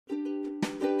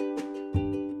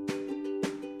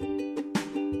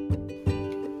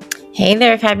Hey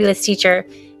there, fabulous teacher.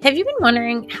 Have you been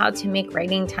wondering how to make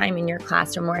writing time in your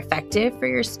classroom more effective for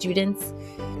your students?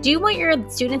 Do you want your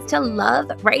students to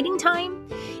love writing time?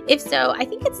 If so, I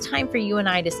think it's time for you and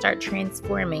I to start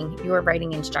transforming your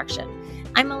writing instruction.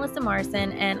 I'm Melissa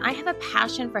Morrison, and I have a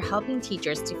passion for helping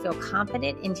teachers to feel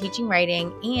confident in teaching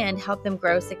writing and help them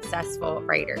grow successful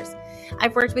writers.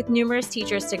 I've worked with numerous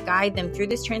teachers to guide them through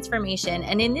this transformation,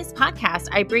 and in this podcast,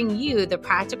 I bring you the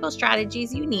practical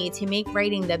strategies you need to make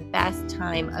writing the best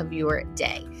time of your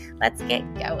day. Let's get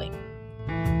going.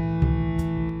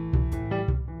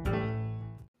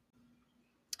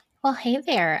 Well, hey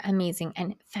there, amazing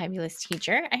and fabulous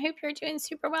teacher. I hope you're doing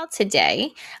super well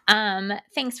today.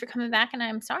 Thanks for coming back, and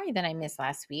I'm sorry that I missed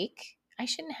last week. I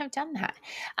shouldn't have done that.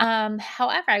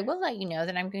 However, I will let you know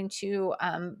that I'm going to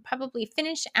probably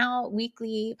finish out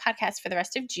weekly podcasts for the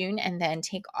rest of June and then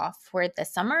take off for the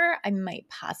summer. I might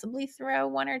possibly throw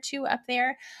one or two up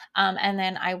there, and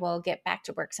then I will get back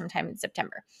to work sometime in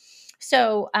September.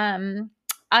 So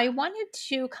I wanted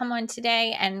to come on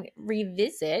today and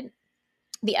revisit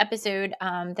the episode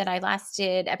that I last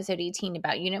did, episode 18,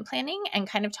 about unit planning, and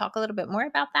kind of talk a little bit more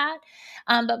about that.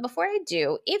 But before I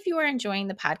do, if you are enjoying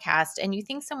the podcast and you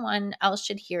think someone else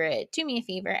should hear it, do me a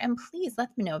favor and please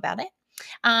let them know about it.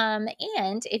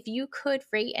 And if you could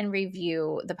rate and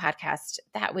review the podcast,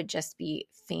 that would just be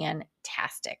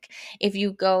fantastic. If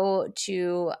you go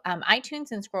to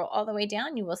iTunes and scroll all the way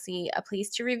down, you will see a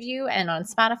place to review. And on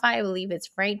Spotify, I believe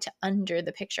it's right under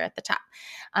the picture at the top.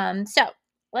 So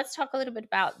let's talk a little bit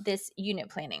about this unit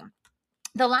planning.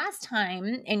 The last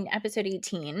time in episode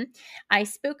 18, I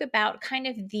spoke about kind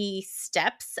of the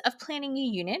steps of planning a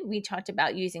unit. We talked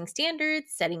about using standards,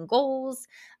 setting goals,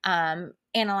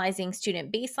 analyzing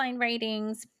student baseline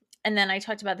ratings. And then I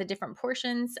talked about the different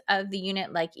portions of the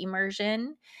unit, like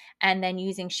immersion, and then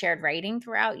using shared writing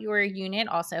throughout your unit,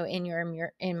 also in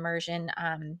your immersion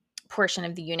portion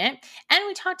of the unit. And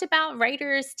we talked about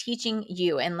writers teaching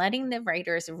you and letting the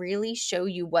writers really show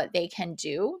you what they can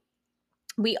do.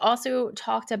 We also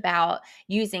talked about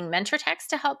using mentor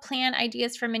text to help plan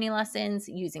ideas for mini lessons,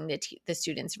 using the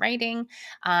students' writing.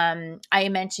 I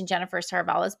mentioned Jennifer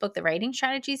Sarvala's book, The Writing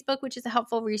Strategies book, which is a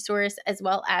helpful resource, as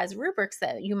well as rubrics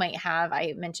that you might have.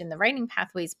 I mentioned the Writing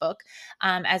Pathways book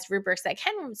as rubrics that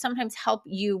can sometimes help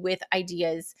you with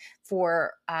ideas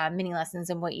for mini lessons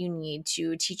and what you need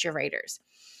to teach your writers.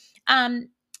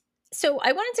 So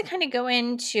I wanted to kind of go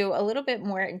into a little bit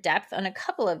more depth on a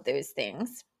couple of those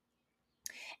things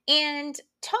and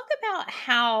talk about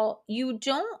how you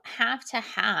don't have to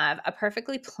have a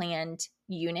perfectly planned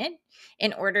unit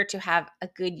in order to have a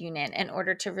good unit, in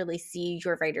order to really see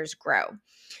your writers grow.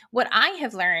 What I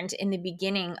have learned in the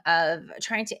beginning of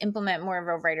trying to implement more of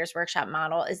a writer's workshop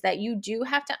model is that you do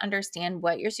have to understand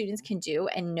what your students can do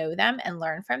and know them and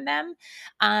learn from them.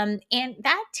 And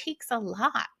that takes a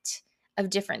lot of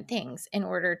different things in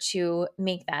order to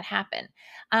make that happen.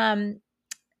 And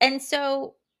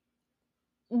so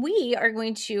we are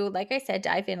going to, like I said,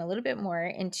 dive in a little bit more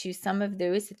into some of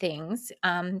those things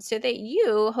so that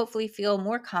you hopefully feel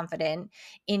more confident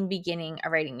in beginning a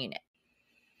writing unit.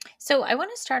 So I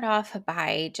want to start off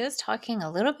by just talking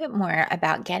a little bit more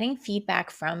about getting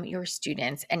feedback from your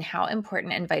students and how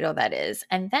important and vital that is.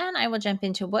 And then I will jump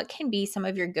into what can be some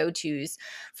of your go-tos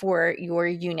for your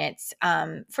units,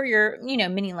 for your,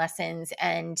 mini lessons,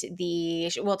 and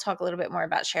we'll talk a little bit more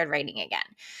about shared writing again.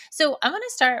 So I want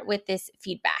to start with this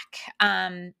feedback.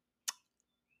 I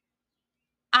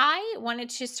wanted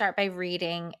to start by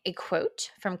reading a quote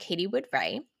from Katie Wood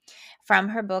Ray from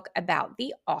her book About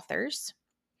the Authors.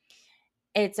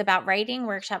 It's about writing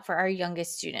workshop for our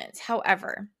youngest students.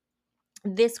 However,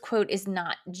 this quote is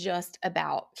not just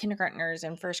about kindergartners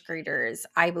and first graders.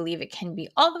 I believe it can be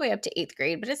all the way up to 8th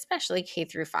grade, but especially K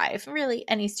through 5, really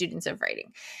any students of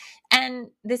writing. And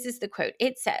this is the quote.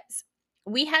 It says,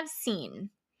 "We have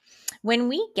seen when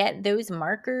we get those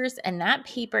markers and that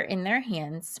paper in their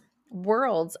hands,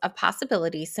 worlds of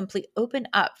possibilities simply open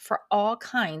up for all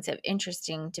kinds of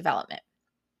interesting development.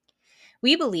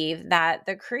 We believe that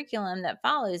the curriculum that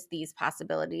follows these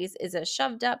possibilities is a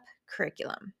shoved up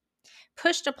curriculum,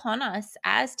 pushed upon us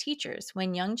as teachers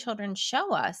when young children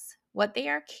show us what they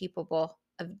are capable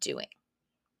of doing."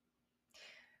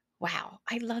 Wow,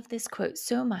 I love this quote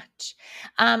so much.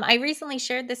 I recently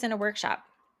shared this in a workshop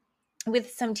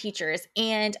with some teachers,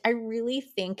 and I really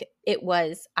think it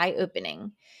was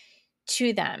eye-opening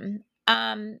to them.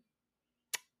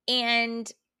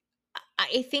 And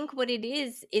I think what it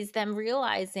is them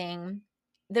realizing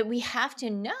that we have to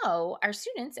know our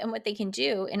students and what they can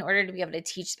do in order to be able to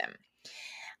teach them.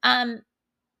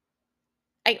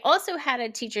 I also had a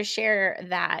teacher share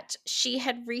that she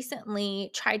had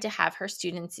recently tried to have her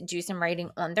students do some writing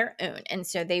on their own. And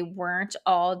so they weren't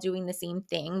all doing the same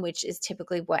thing, which is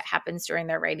typically what happens during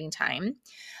their writing time.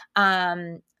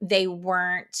 They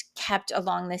weren't kept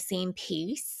along the same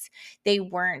pace. They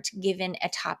weren't given a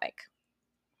topic.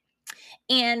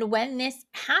 And when this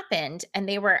happened and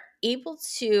they were able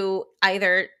to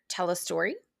either tell a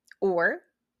story or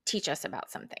teach us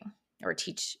about something or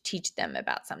teach them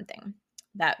about something,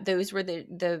 that those were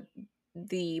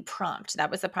the prompt. That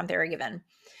was the prompt they were given.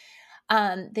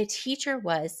 The teacher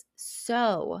was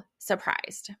so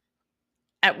surprised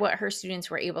at what her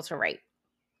students were able to write.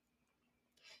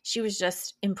 She was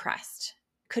just impressed.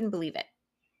 Couldn't believe it.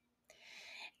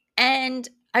 And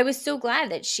I was so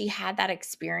glad that she had that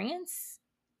experience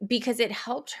because it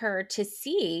helped her to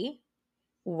see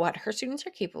what her students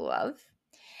are capable of,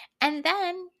 and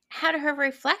then had her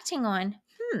reflecting on,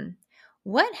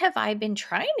 what have I been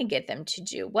trying to get them to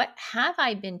do? What have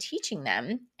I been teaching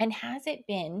them? And has it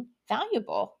been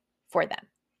valuable for them?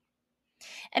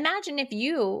 Imagine if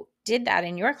you did that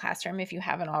in your classroom, if you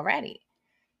haven't already.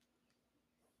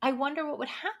 I wonder what would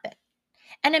happen.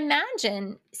 And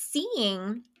imagine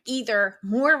seeing either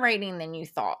more writing than you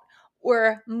thought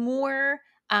or more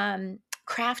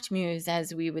craft moves,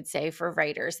 as we would say for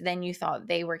writers, than you thought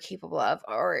they were capable of,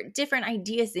 or different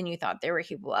ideas than you thought they were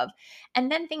capable of. And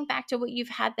then think back to what you've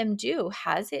had them do.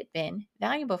 Has it been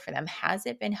valuable for them? Has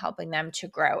it been helping them to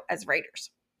grow as writers?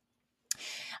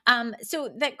 So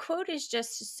that quote is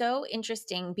just so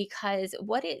interesting because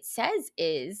what it says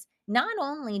is not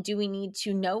only do we need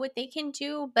to know what they can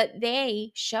do, but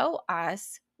they show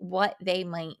us what they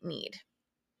might need.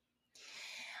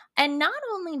 And not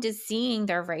only does seeing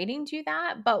their writing do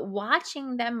that, but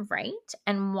watching them write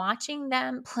and watching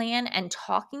them plan and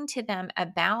talking to them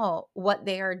about what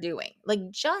they are doing,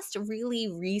 like just really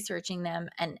researching them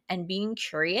and being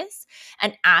curious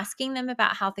and asking them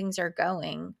about how things are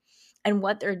going and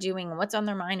what they're doing and what's on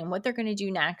their mind and what they're going to do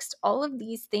next. All of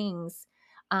these things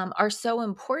are so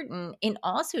important in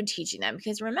also teaching them,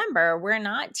 because remember, we're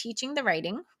not teaching the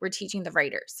writing, we're teaching the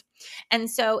writers.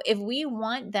 And so if we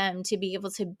want them to be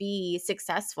able to be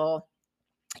successful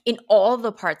in all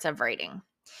the parts of writing,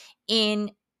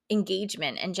 in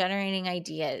engagement and generating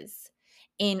ideas,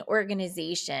 in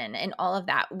organization and all of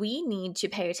that, we need to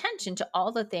pay attention to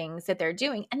all the things that they're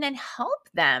doing and then help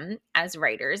them as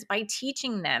writers by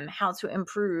teaching them how to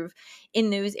improve in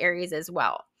those areas as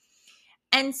well.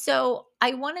 And so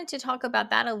I wanted to talk about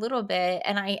that a little bit,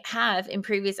 and I have in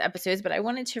previous episodes, but I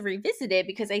wanted to revisit it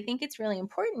because I think it's really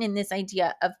important in this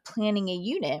idea of planning a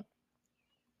unit.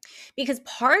 Because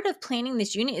part of planning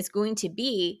this unit is going to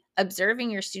be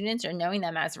observing your students or knowing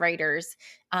them as writers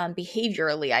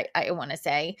behaviorally, I want to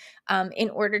say, in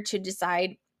order to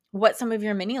decide what some of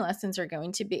your mini lessons are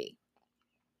going to be.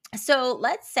 So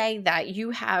let's say that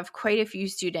you have quite a few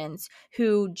students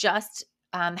who just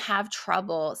have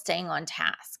trouble staying on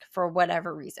task for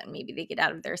whatever reason. Maybe they get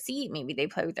out of their seat, maybe they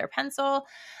play with their pencil,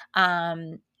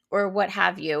 or what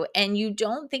have you. And you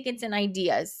don't think it's an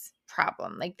ideas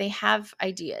problem. Like they have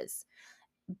ideas,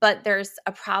 but there's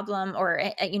a problem or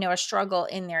a struggle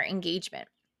in their engagement.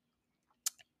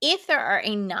 If there are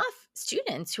enough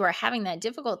students who are having that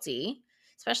difficulty,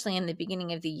 especially in the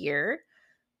beginning of the year,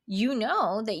 you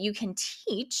know that you can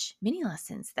teach mini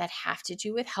lessons that have to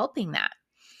do with helping that.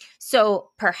 So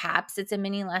perhaps it's a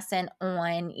mini lesson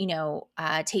on,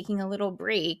 taking a little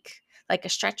break, like a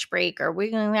stretch break or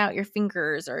wiggling out your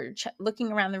fingers or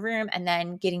looking around the room and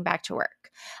then getting back to work.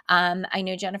 I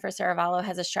know Jennifer Saravallo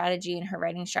has a strategy in her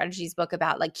writing strategies book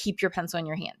about like keep your pencil in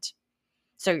your hand.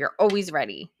 So you're always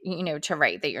ready, to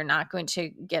write, that you're not going to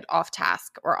get off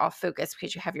task or off focus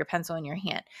because you have your pencil in your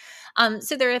hand.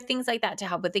 So there are things like that to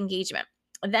help with engagement.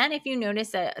 Then if you notice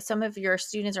that some of your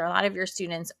students or a lot of your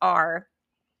students are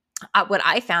what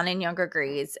I found in younger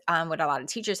grades, what a lot of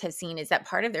teachers have seen is that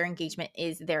part of their engagement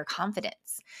is their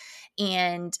confidence.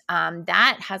 And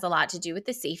that has a lot to do with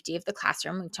the safety of the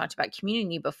classroom. We've talked about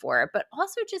community before, but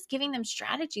also just giving them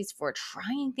strategies for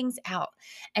trying things out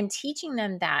and teaching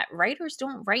them that writers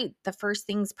don't write the first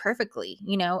things perfectly,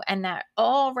 and that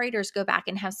all writers go back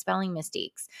and have spelling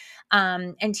mistakes,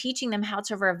 and teaching them how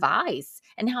to revise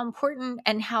and how important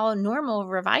and how normal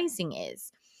revising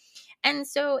is. And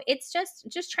so it's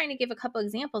just trying to give a couple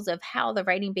examples of how the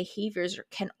writing behaviors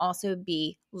can also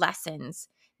be lessons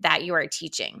that you are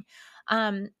teaching.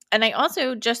 And I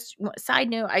also just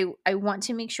side note, I want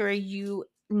to make sure you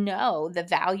know the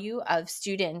value of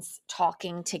students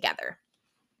talking together.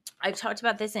 I've talked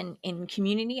about this in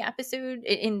community episode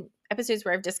in episodes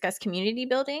where I've discussed community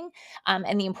building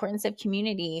and the importance of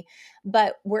community,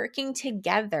 but working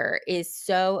together is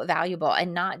so valuable,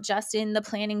 and not just in the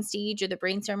planning stage or the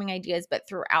brainstorming ideas, but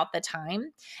throughout the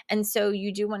time. And so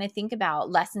you do want to think about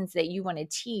lessons that you want to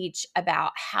teach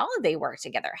about how they work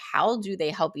together. How do they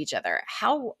help each other?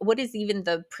 What is even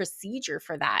the procedure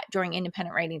for that during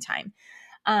independent writing time?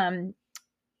 Um,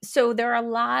 so there are a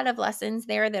lot of lessons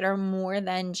there that are more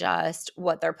than just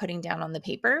what they're putting down on the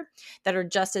paper, that are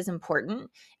just as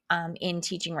important in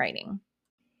teaching writing.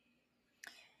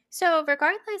 So,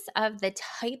 regardless of the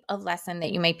type of lesson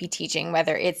that you might be teaching,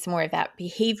 whether it's more of that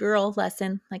behavioral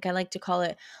lesson, like I like to call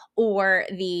it, or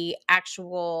the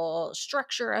actual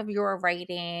structure of your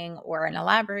writing, or an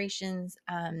elaborations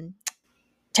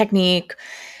technique,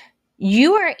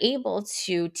 you are able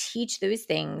to teach those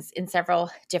things in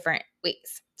several different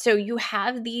ways. So you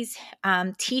have these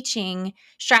teaching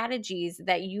strategies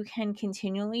that you can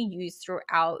continually use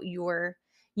throughout your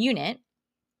unit.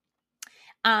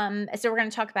 So we're going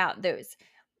to talk about those.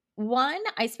 One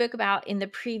I spoke about in the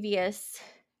previous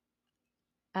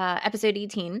episode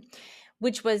 18,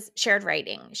 which was shared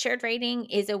writing. Shared writing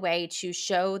is a way to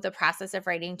show the process of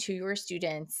writing to your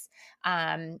students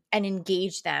and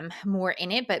engage them more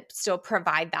in it, but still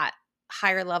provide that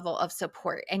higher level of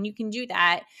support. And you can do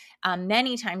that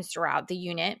many times throughout the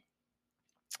unit.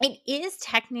 It is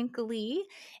technically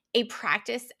a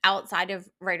practice outside of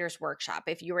Writer's Workshop.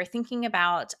 If you were thinking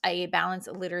about a balanced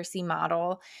literacy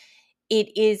model,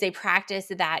 it is a practice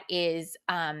that is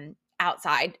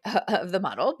outside of the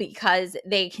model, because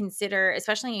they consider,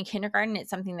 especially in kindergarten, it's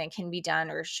something that can be done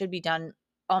or should be done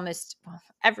almost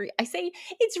I say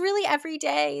it's really every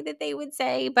day that they would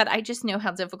say, but I just know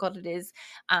how difficult it is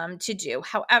to do.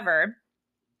 However,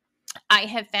 I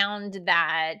have found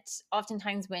that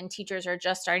oftentimes when teachers are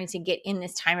just starting to get in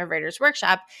this time of Writer's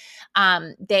Workshop,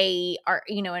 they are,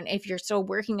 and if you're still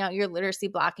working out your literacy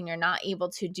block and you're not able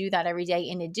to do that every day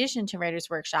in addition to Writer's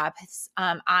Workshop,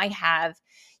 I have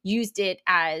used it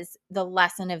as the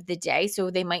lesson of the day.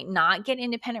 So they might not get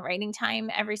independent writing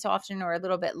time every so often, or a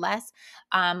little bit less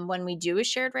when we do a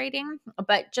shared writing.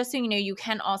 But just so you know, you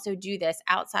can also do this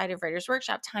outside of Writer's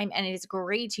Workshop time, and it is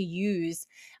great to use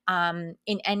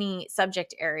in any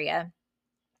subject area,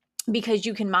 because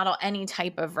you can model any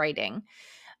type of writing.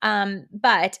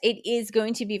 But it is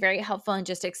going to be very helpful in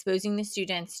just exposing the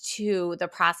students to the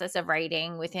process of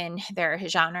writing within their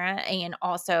genre, and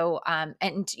also,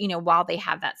 while they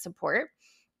have that support.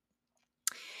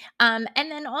 And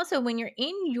then also, when you're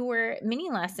in your mini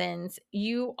lessons,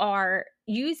 you are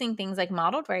using things like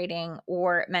modeled writing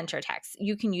or mentor text.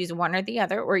 You can use one or the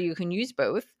other, or you can use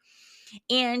both.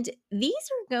 And these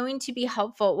are going to be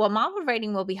helpful. Well, modeled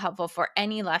writing will be helpful for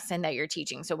any lesson that you're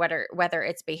teaching. So whether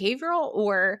it's behavioral,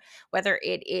 or whether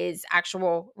it is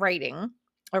actual writing,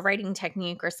 or writing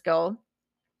technique or skill,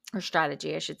 or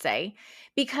strategy, I should say.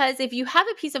 Because if you have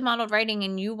a piece of modeled writing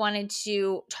and you wanted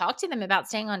to talk to them about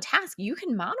staying on task, you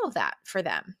can model that for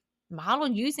them. Model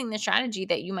using the strategy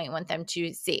that you might want them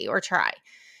to see or try.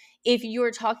 If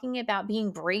you're talking about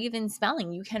being brave in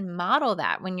spelling, you can model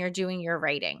that when you're doing your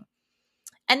writing.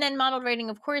 And then modeled writing,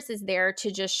 of course, is there to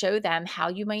just show them how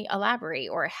you might elaborate,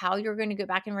 or how you're going to go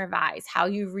back and revise, how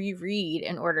you reread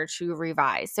in order to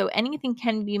revise. So anything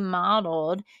can be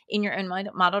modeled in your own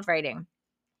modeled writing.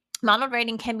 Modeled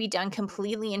writing can be done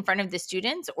completely in front of the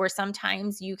students, or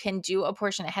sometimes you can do a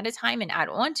portion ahead of time and add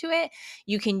on to it.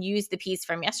 You can use the piece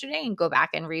from yesterday and go back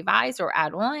and revise or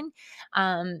add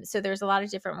on. So there's a lot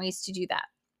of different ways to do that.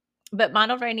 But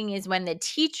modeled writing is when the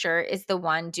teacher is the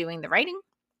one doing the writing.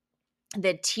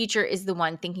 The teacher is the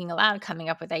one thinking aloud, coming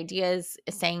up with ideas,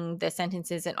 saying the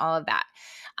sentences, and all of that.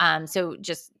 So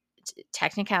just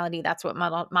technicality, that's what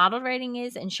modeled writing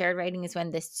is. And shared writing is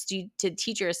when the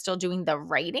teacher is still doing the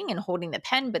writing and holding the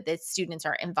pen, but the students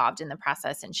are involved in the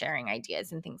process and sharing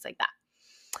ideas and things like that.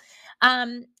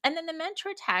 And then the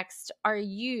mentor texts are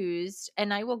used,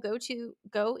 and I will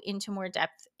go into more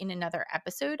depth in another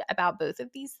episode about both of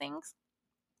these things.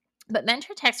 But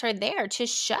mentor texts are there to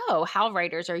show how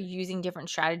writers are using different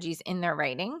strategies in their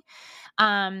writing.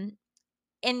 Um,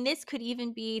 and this could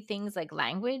even be things like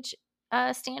language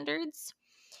standards,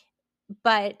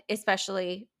 but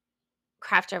especially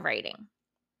craft of writing.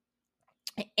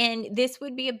 And this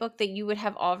would be a book that you would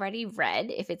have already read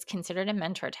if it's considered a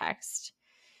mentor text.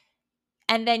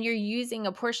 And then you're using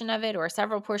a portion of it or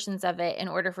several portions of it in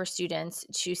order for students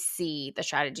to see the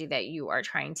strategy that you are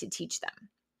trying to teach them.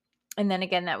 And then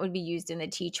again, that would be used in the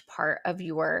teach part of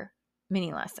your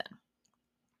mini lesson.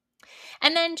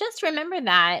 And then just remember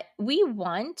that we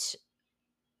want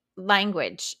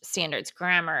language standards,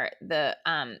 grammar,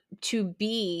 to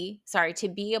be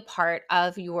a part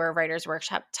of your writer's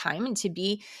workshop time and to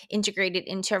be integrated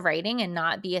into writing and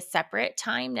not be a separate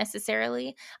time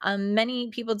necessarily. Many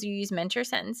people do use mentor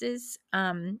sentences,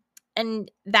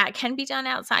 and that can be done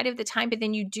outside of the time, but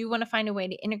then you do want to find a way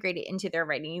to integrate it into their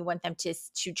writing. You want them to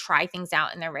try things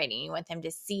out in their writing. You want them to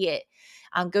see it,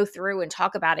 go through and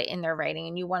talk about it in their writing.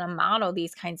 And you want to model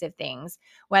these kinds of things,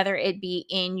 whether it be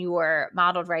in your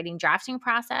modeled writing drafting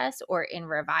process or in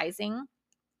revising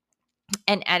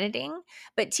and editing.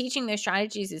 But teaching those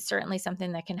strategies is certainly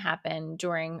something that can happen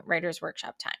during writer's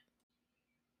workshop time.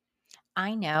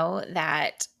 I know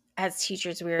that as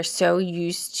teachers, we are so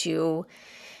used to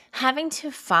having to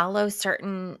follow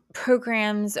certain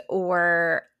programs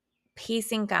or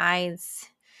pacing guides.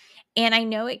 And I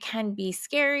know it can be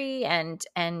scary and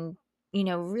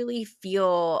really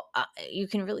feel you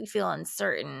can really feel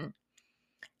uncertain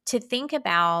to think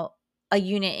about a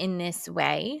unit in this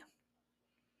way.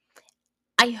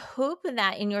 I hope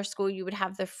that in your school you would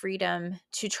have the freedom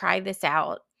to try this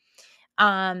out,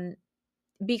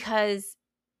 because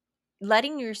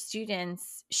letting your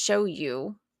students show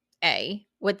you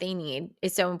what they need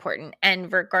is so important.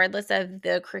 And regardless of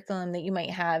the curriculum that you might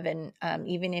have, and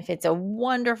even if it's a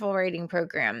wonderful writing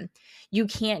program, you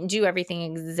can't do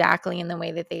everything exactly in the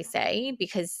way that they say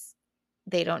because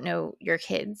they don't know your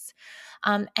kids.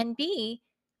 And B,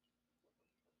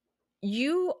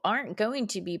 you aren't going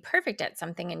to be perfect at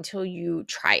something until you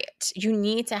try it. You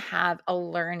need to have a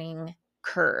learning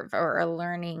curve or a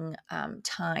learning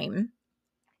time.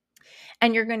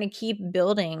 And you're going to keep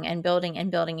building and building and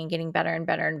building and getting better and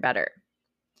better and better.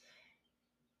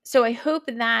 So I hope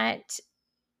that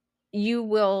you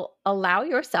will allow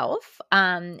yourself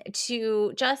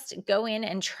to just go in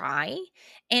and try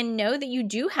and know that you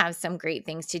do have some great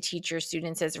things to teach your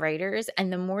students as writers.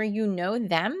 And the more you know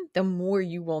them, the more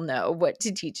you will know what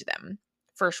to teach them,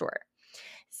 for sure.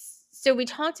 So we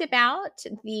talked about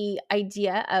the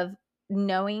idea of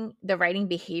knowing the writing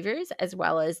behaviors as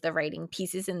well as the writing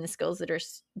pieces and the skills that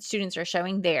students are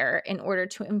showing there in order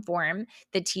to inform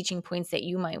the teaching points that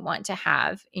you might want to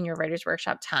have in your writer's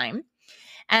workshop time.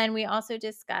 And we also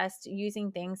discussed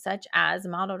using things such as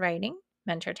model writing,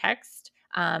 mentor text,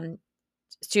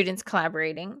 students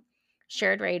collaborating,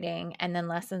 shared writing, and then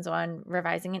lessons on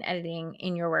revising and editing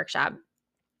in your workshop.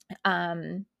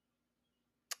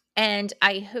 And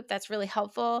I hope that's really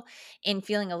helpful in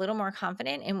feeling a little more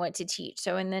confident in what to teach.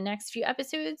 So in the next few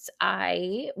episodes,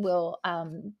 I will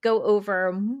go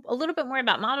over a little bit more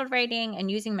about modeled writing and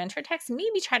using mentor text,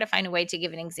 maybe try to find a way to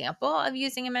give an example of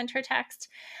using a mentor text.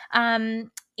 And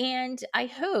I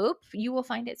hope you will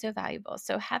find it so valuable.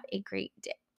 So have a great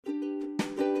day.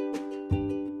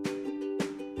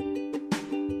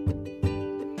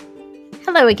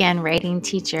 Hello again, writing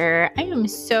teacher. I am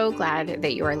so glad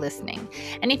that you are listening.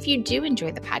 And if you do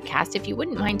enjoy the podcast, if you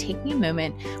wouldn't mind taking a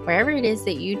moment, wherever it is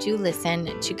that you do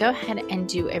listen, to go ahead and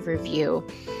do a review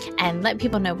and let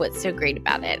people know what's so great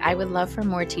about it. I would love for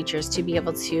more teachers to be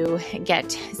able to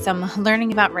get some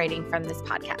learning about writing from this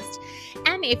podcast.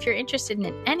 And if you're interested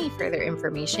in any further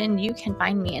information, you can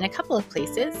find me in a couple of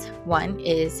places. One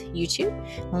is YouTube,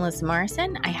 Melissa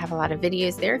Morrison. I have a lot of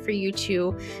videos there for you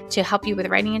to help you with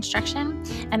writing instruction.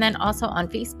 And then also on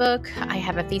Facebook, I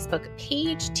have a Facebook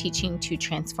page, Teaching to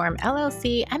Transform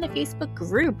LLC, and a Facebook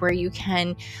group where you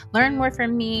can learn more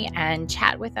from me and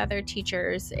chat with other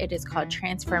teachers. It is called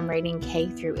Transform Writing K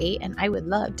through 8, and I would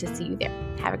love to see you there.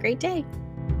 Have a great day.